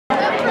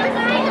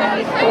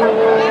These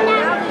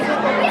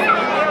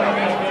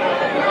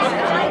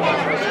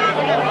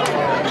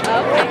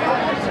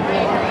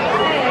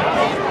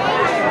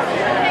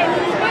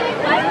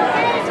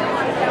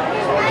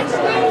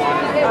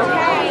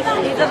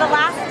are the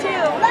last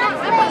two.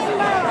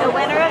 The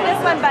winner of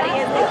this one, buddy,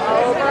 is the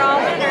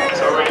overall winner.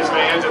 So race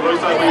fans, it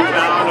looks like we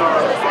found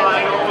our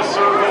final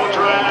circle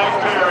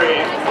drag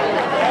pairing.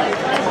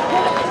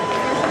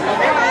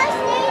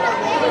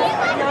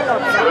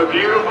 The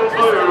beautiful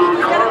blue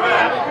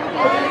Corvette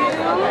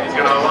is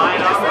going to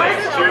line up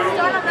next to,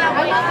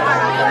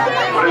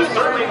 but it's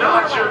certainly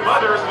not your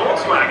mother's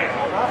Volkswagen.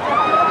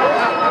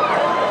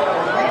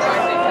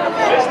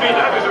 This Speedway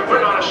are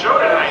putting on a show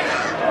tonight.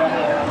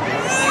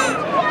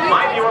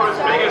 Might be one of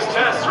his biggest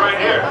tests right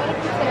here.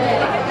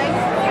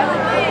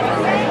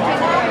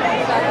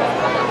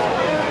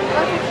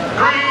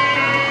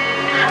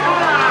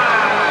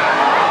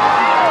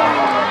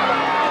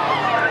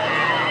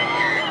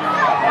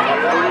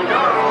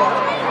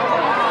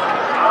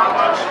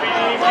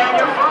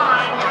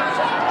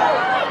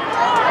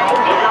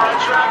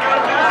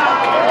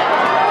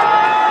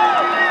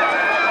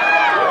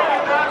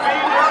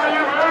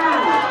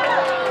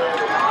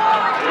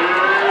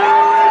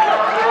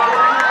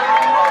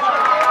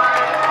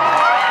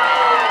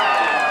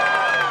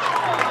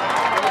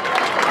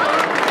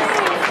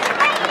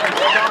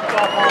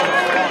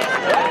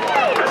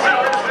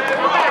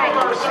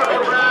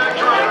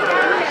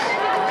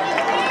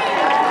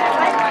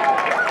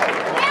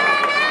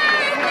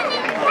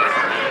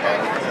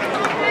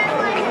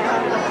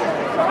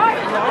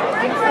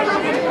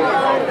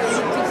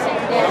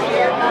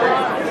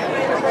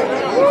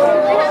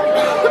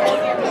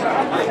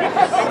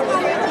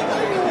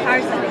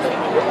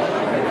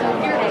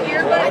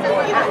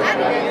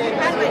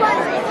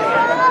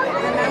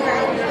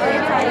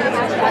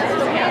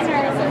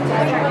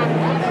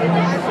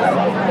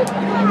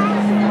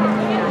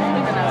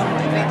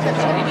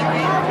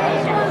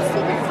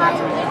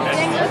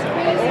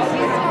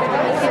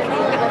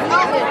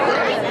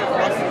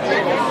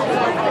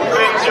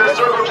 Your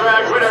circle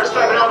drag winner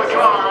stepping out of the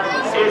car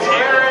is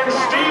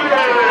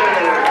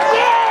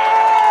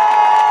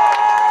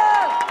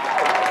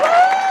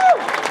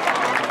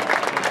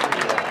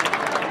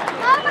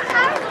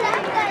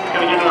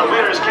Gonna give him a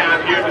winner's cap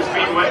here at the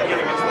Speedway,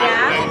 getting his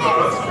name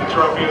photos, the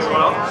trophy as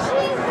well.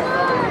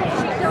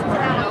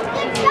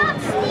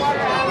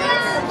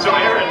 So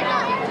Aaron,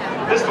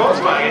 this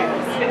Volkswagen,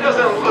 it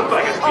doesn't look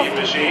like a speed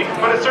machine,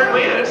 but it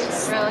certainly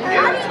is.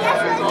 Yeah.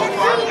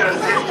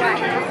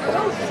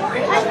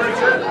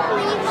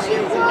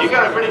 You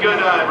got a pretty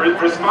good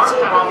response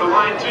time on the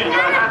line too. You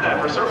gotta have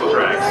that for circle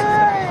drags.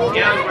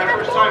 Yeah, it was my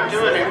first time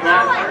doing it, and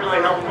that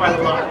really helped quite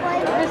a lot.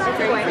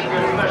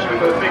 Especially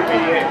with those big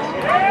V8s.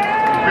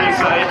 Pretty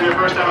excited for your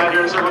first time out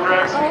here in circle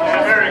drags?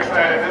 Yeah, very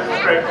excited. This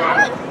is great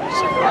fun.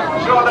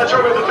 Show all that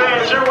trophy to the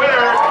fans. Your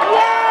winner.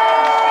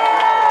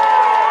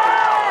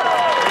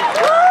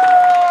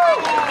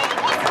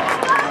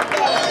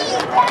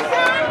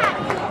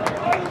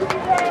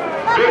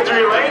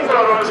 Victory lane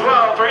photo as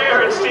well for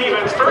Aaron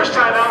Stevens. First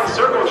time out in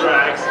circle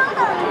drags,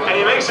 and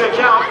he makes it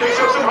count. Picks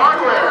up some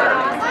hardware.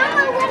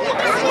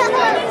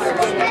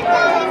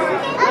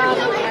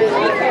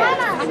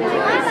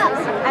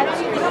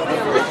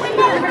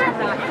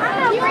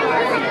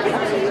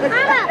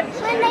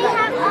 When they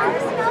have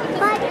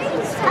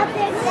buttons up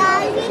and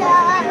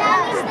down,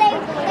 that means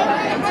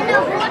they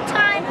know what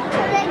time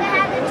they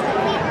have it.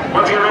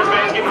 Once again, race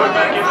fans, get put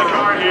back in the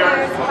car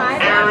here.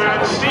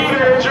 Aaron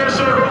Stevens, your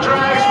circle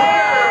drag